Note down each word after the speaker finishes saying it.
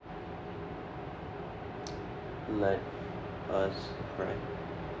Let us pray.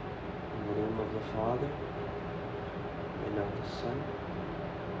 In the name of the Father, and of the Son,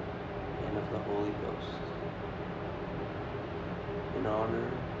 and of the Holy Ghost. In honor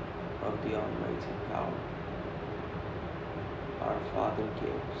of the Almighty power, our Father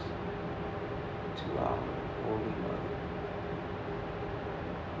gives to our Holy Mother.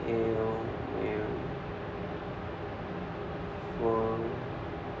 Hail Mary, full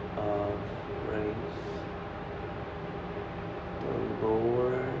of grace, the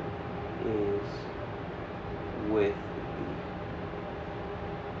Lord is with thee.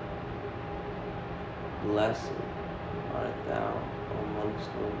 Blessed art thou amongst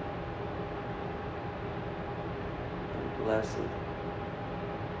women, and blessed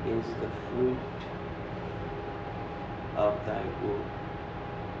is the fruit of thy womb,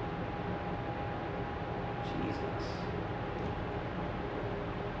 Jesus.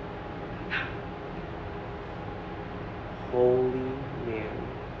 Holy Mary,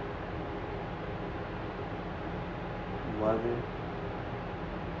 Mother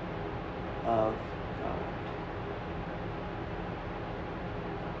of God,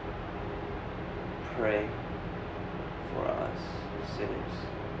 pray for us sinners,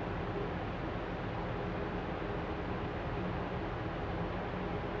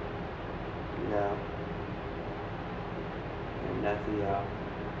 now and at the hour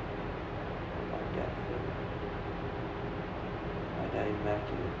of our death. By thy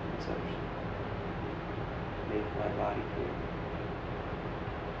immaculate conception, make my body pure,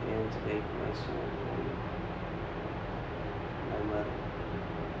 and make my soul holy. My Mother,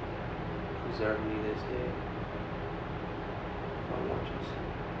 preserve me this day from mortal sin.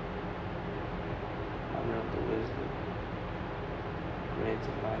 Honor of the wisdom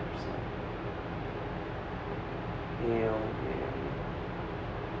granted by your Son. Hail Mary,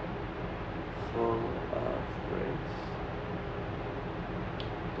 full of grace,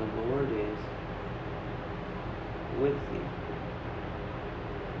 the Lord is with thee.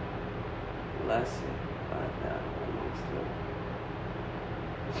 Blessed art thou amongst women,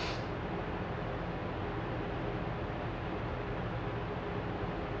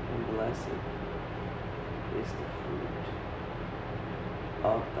 and blessed is the fruit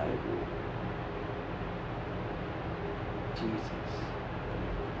of thy womb, Jesus.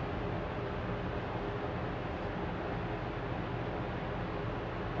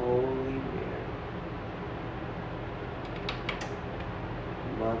 Holy Mary,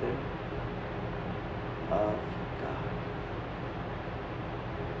 Mother of God,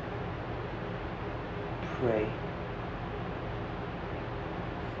 pray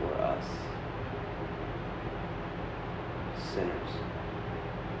for us sinners,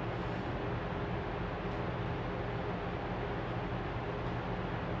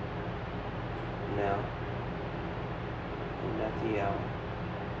 now and at the hour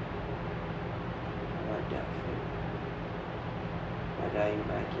of our death. By thy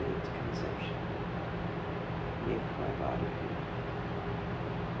immaculate conception, make my body pure,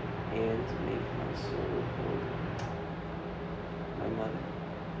 and make my soul holy. My Mother,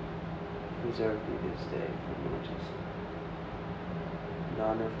 preserve me this day from mortal sin. In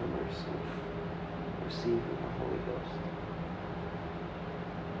honor of her mercy, receive in the Holy Ghost.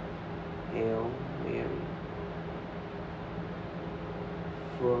 Hail Mary,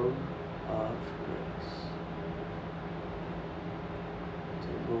 full of grace,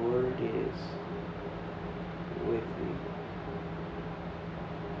 the Lord is with thee.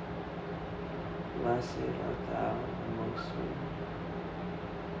 Blessed art thou amongst women,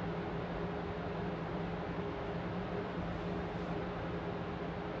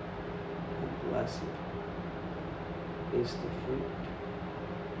 and blessed is the fruit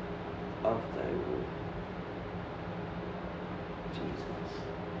of thy womb, Jesus.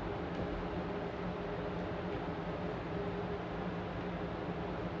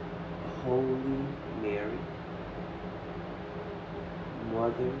 Holy Mary,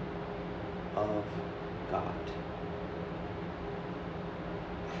 Mother of God,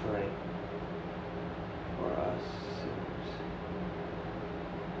 pray for us sinners,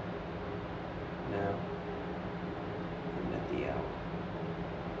 now and at the hour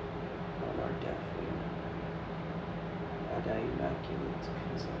of our death. By thy immaculate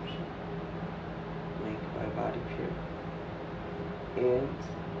conception, make my body pure, and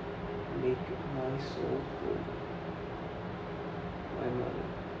make my soul holy. My Mother,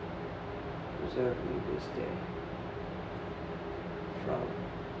 preserve me this day from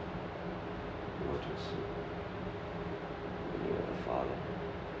mortal sin. In the name of the Father,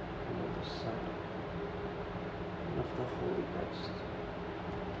 and of the Son, and of the Holy Ghost.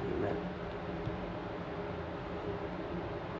 Amen.